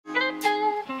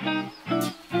Hello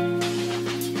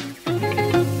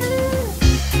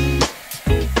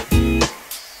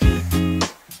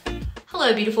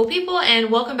beautiful people,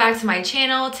 and welcome back to my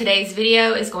channel. Today's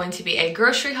video is going to be a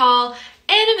grocery haul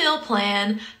and a meal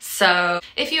plan. So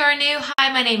if you are new,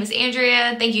 hi, my name is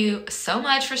Andrea. Thank you so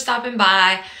much for stopping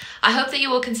by. I hope that you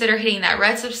will consider hitting that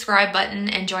red subscribe button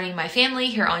and joining my family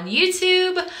here on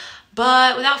YouTube.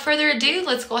 But without further ado,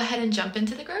 let's go ahead and jump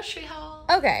into the grocery haul.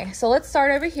 Okay, so let's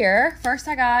start over here. First,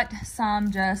 I got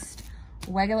some just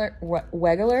regular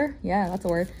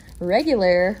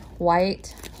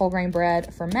white whole grain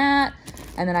bread for Matt.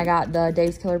 And then I got the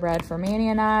Dave's Killer bread for Manny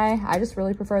and I. I just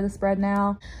really prefer this bread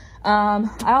now.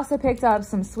 I also picked up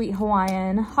some sweet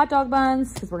Hawaiian hot dog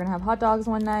buns because we're gonna have hot dogs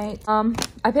one night.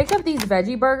 I picked up these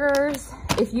veggie burgers.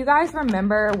 If you guys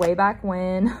remember way back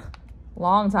when,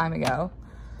 long time ago,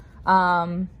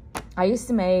 I used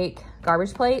to make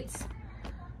garbage plates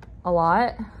a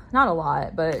lot. Not a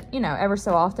lot, but you know, ever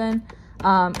so often.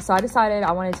 So I decided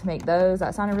I wanted to make those.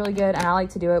 That sounded really good, and I like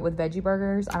to do it with veggie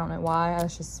burgers. I don't know why,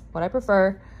 that's just what I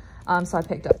prefer. So I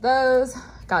picked up those.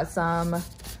 Got some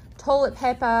toilet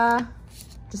paper.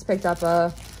 Just picked up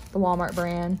the Walmart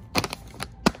brand.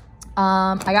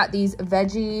 I got these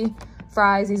veggie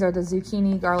fries. These are the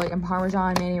zucchini, garlic, and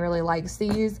Parmesan. Manny really likes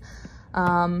these.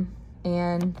 And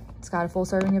it's got a full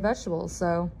serving of vegetables,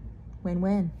 so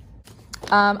win-win.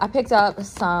 I picked up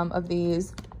some of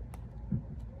these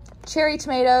cherry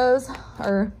tomatoes,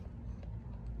 or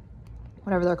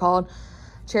whatever they're called.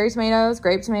 Cherry tomatoes,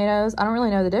 grape tomatoes. I don't really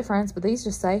know the difference, but these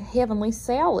just say heavenly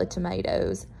salad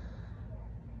tomatoes.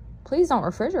 Please don't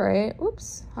refrigerate.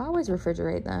 Oops, I always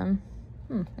refrigerate them.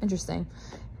 Interesting.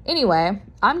 Anyway,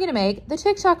 I'm gonna make the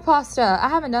TikTok pasta. I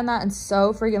haven't done that in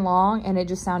so freaking long, and it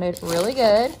just sounded really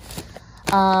good.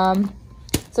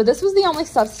 So this was the only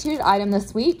substituted item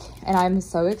this week, and I'm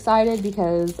so excited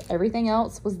because everything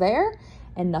else was there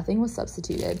and nothing was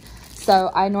substituted. So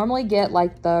I normally get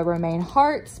like the romaine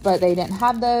hearts, but they didn't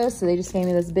have those, so they just gave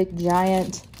me this big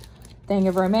giant thing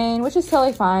of romaine, which is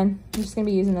totally fine. I'm just gonna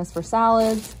be using this for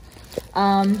salads.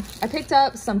 I picked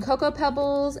up some Cocoa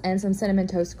Pebbles and some Cinnamon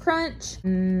Toast Crunch,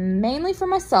 mainly for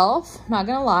myself, not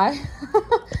gonna lie.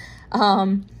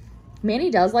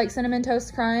 Manny does like Cinnamon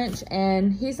Toast Crunch,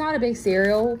 and he's not a big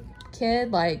cereal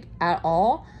kid, like, at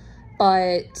all,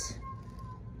 but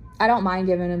I don't mind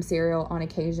giving him cereal on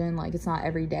occasion. Like, it's not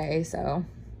every day, so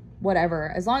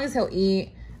whatever. As long as he'll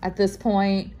eat at this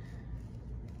point,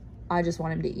 I just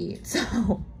want him to eat.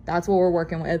 So that's what we're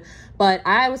working with. But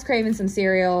I was craving some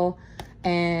cereal,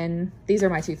 and these are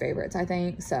my two favorites, I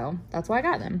think. So that's why I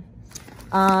got them.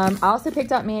 I also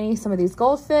picked up Manny some of these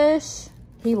goldfish.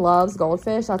 He loves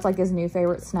goldfish. That's like his new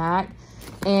favorite snack.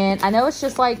 And I know it's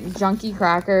just like junky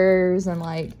crackers and,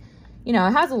 like, you know,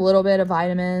 it has a little bit of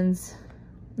vitamins.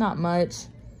 Not much,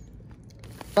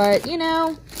 but you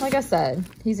know, like I said,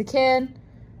 he's a kid.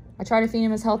 I try to feed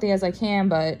him as healthy as I can,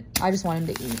 but I just want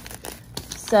him to eat.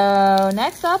 So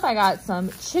next up, I got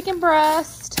some chicken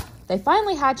breast. They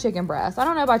finally had chicken breast. I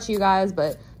don't know about you guys,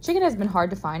 but chicken has been hard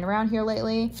to find around here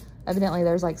lately. Evidently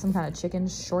there's like some kind of chicken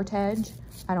shortage.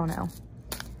 I don't know,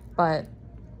 but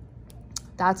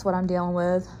that's what I'm dealing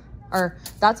with, or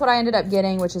that's what I ended up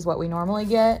getting, which is what we normally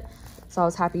get. So I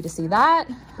was happy to see that.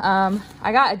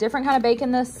 I got a different kind of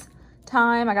bacon this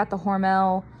time. I got the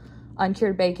Hormel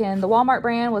uncured bacon. The Walmart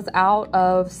brand was out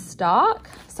of stock,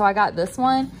 so I got this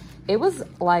one. It was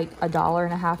like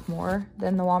 $1.50 more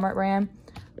than the Walmart brand,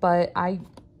 but I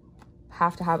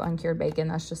have to have uncured bacon.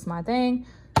 That's just my thing.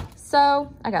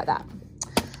 So I got that.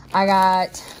 I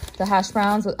got the hash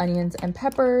browns with onions and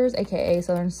peppers, aka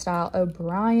Southern style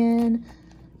O'Brien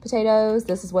potatoes.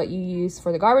 This is what you use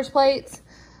for the garbage plates.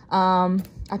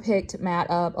 I picked Matt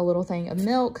up a little thing of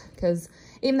milk because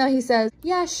even though he says,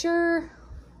 yeah, sure,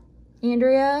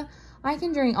 Andrea, I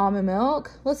can drink almond milk,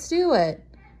 let's do it,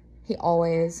 he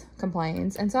always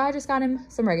complains. And so I just got him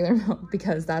some regular milk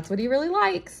because that's what he really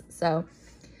likes. So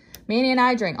Manny and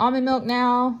I drink almond milk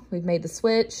now. We've made the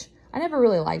switch. I never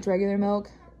really liked regular milk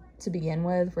to begin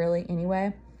with, really,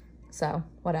 anyway. So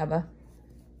whatever.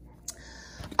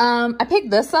 I picked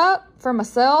this up for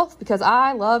myself because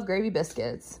I love gravy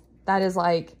biscuits. That is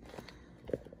like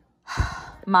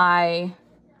my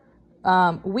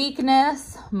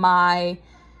weakness, my,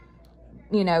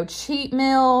 you know, cheat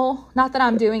meal. Not that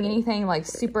I'm doing anything like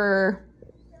super,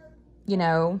 you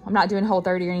know, I'm not doing Whole30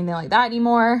 or anything like that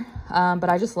anymore. But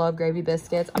I just love gravy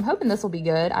biscuits. I'm hoping this will be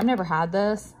good. I've never had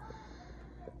this,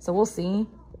 so we'll see.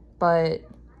 But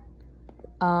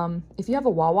if you have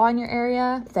a Wawa in your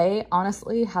area, they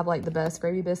honestly have like the best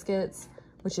gravy biscuits,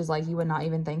 which is like, you would not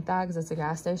even think that because it's a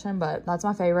gas station, but that's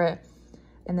my favorite.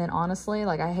 And then honestly,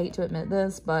 like, I hate to admit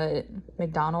this, but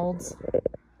McDonald's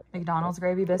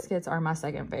gravy biscuits are my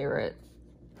second favorite.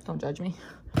 Don't judge me.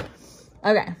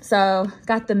 Okay, so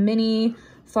got the mini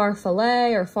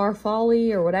farfalle or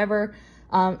farfalle or whatever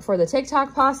for the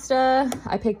TikTok pasta.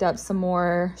 I picked up some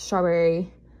more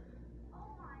strawberry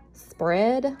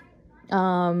spread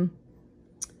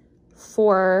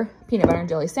for peanut butter and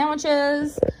jelly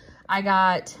sandwiches. I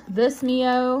got this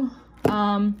Mio,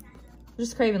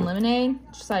 just craving lemonade.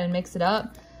 Just decided to mix it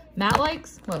up. Matt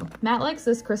likes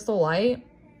this Crystal Light,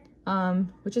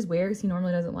 which is weird because he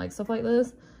normally doesn't like stuff like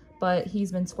this, but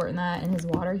he's been squirting that in his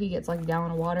water. He gets like a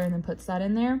gallon of water and then puts that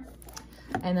in there.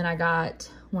 And then I got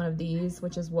one of these,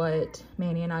 which is what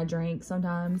Manny and I drink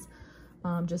sometimes,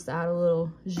 just to add a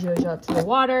little zhuzh up to the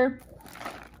water.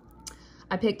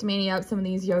 I picked Manny up some of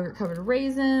these yogurt covered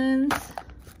raisins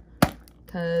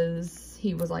because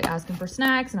he was like asking for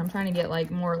snacks, and I'm trying to get like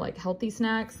more like healthy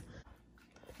snacks.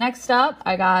 Next up,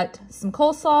 I got some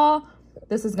coleslaw.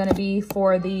 This is gonna be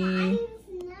for the,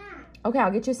 okay, I'll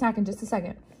get you a snack in just a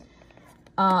second.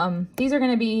 This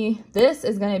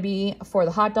is gonna be for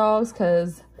the hot dogs,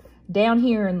 because down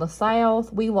here in the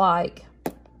South, we like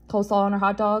coleslaw on our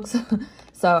hot dogs.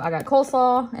 So I got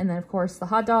coleslaw, and then of course the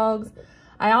hot dogs.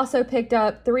 I also picked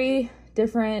up 3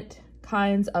 different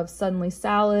kinds of suddenly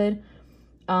salad.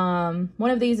 One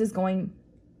of these is going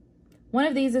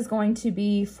to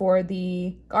be for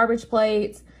the garbage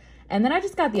plates. And then I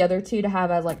just got the other 2 to have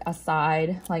as like a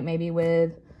side, like maybe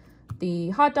with the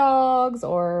hot dogs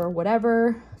or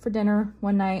whatever for dinner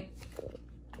one night.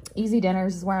 Easy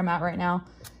dinners is where I'm at right now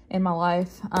in my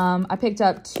life. I picked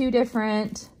up 2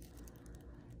 different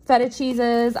feta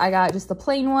cheeses. I got just the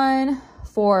plain one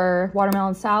for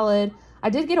watermelon salad. I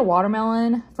did get a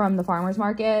watermelon from the farmer's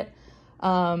market,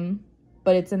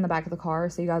 but it's in the back of the car,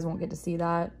 so you guys won't get to see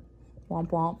that.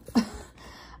 Womp womp.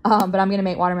 But I'm gonna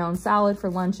make watermelon salad for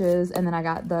lunches. And then I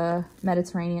got the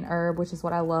Mediterranean herb, which is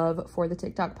what I love, for the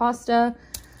TikTok pasta.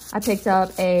 I picked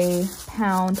up a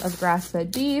pound of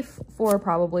grass-fed beef for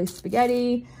probably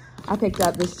spaghetti. I picked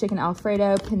up this chicken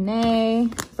Alfredo penne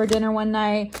for dinner one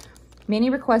night. Manny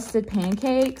requested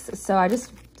pancakes, so I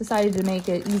just decided to make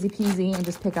it easy peasy and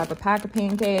just pick up a pack of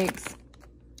pancakes.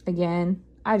 Again,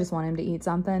 I just want him to eat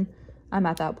something. I'm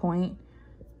at that point.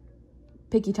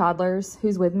 Picky toddlers,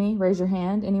 who's with me? Raise your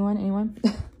hand. Anyone?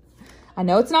 I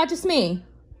know it's not just me.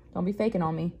 Don't be faking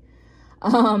on me.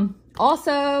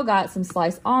 Also got some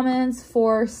sliced almonds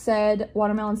for said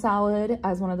watermelon salad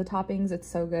as one of the toppings. It's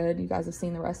so good. You guys have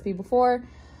seen the recipe before.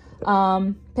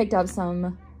 Picked up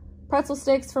some pretzel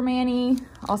sticks for Manny.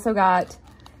 Also got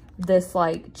this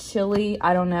like chili,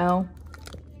 I don't know.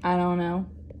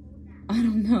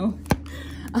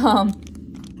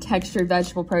 Textured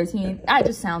vegetable protein. That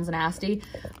just sounds nasty.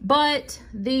 But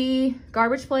the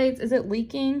garbage plates, is it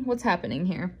leaking? What's happening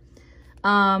here?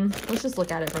 Let's just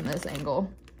look at it from this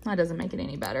angle. That doesn't make it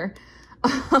any better.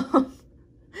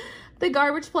 The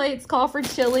garbage plates call for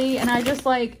chili, and I just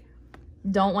like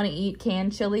don't want to eat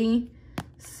canned chili.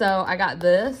 So I got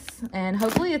this, and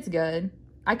hopefully it's good.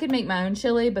 I could make my own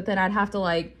chili, but then I'd have to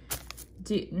like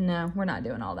no, we're not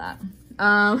doing all that.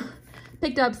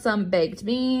 Picked up some baked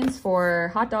beans for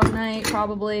hot dog night,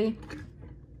 probably.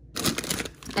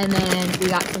 And then we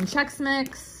got some Chex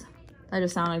Mix. That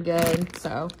just sounded good.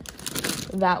 So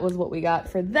that was what we got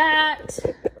for that.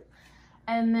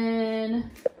 And then,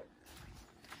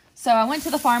 so I went to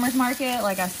the farmer's market,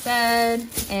 like I said,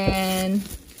 and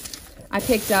I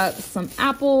picked up some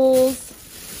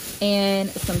apples and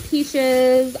some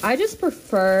peaches. I just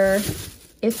prefer,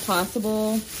 if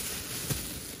possible,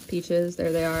 peaches,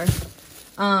 there they are.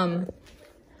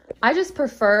 I just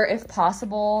prefer, if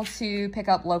possible, to pick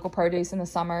up local produce in the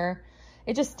summer.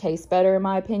 It just tastes better, in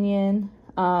my opinion.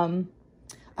 Oh,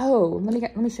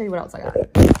 let me show you what else I got.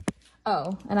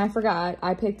 Oh, and I forgot,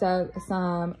 I picked up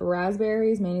some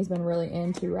raspberries. Manny's been really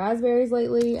into raspberries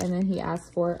lately, and then he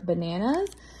asked for bananas.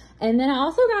 And then I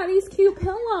also got these cute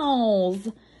pillows.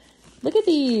 Look at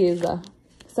these.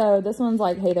 So this one's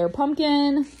like, hey there,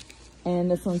 pumpkin. And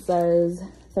this one says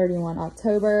 31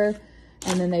 October.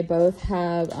 And then they both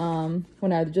have, well,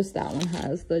 no, just that one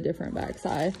has the different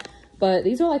backside. But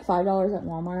these are like $5 at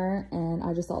Walmart, and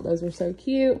I just thought those were so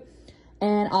cute.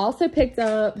 And I also picked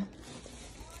up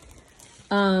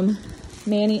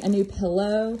Manny a new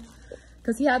pillow,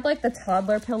 because he had like the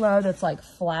toddler pillow that's like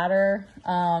flatter.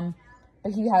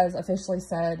 But he has officially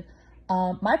said,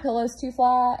 my pillow's too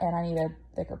flat and I need a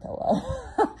thicker pillow.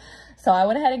 So I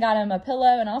went ahead and got him a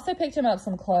pillow, and also picked him up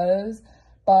some clothes,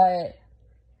 but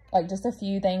like just a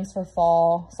few things for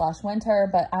fall/winter.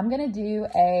 But I'm gonna do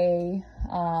a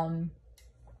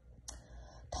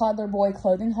toddler boy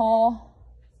clothing haul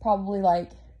probably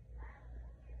like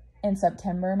in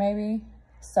September maybe.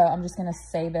 So I'm just gonna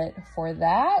save it for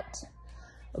that.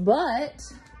 But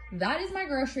that is my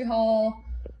grocery haul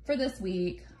for this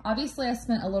week. Obviously I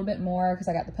spent a little bit more because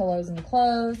I got the pillows and the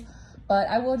clothes, but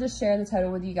I will just share the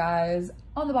total with you guys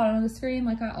on the bottom of the screen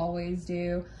like I always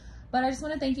do. But I just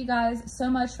want to thank you guys so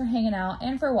much for hanging out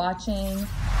and for watching.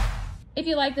 If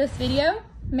you like this video,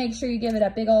 make sure you give it a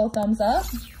big old thumbs up.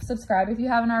 Subscribe if you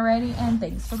haven't already, and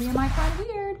thanks for being my kind of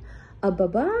weird.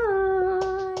 Bye-bye.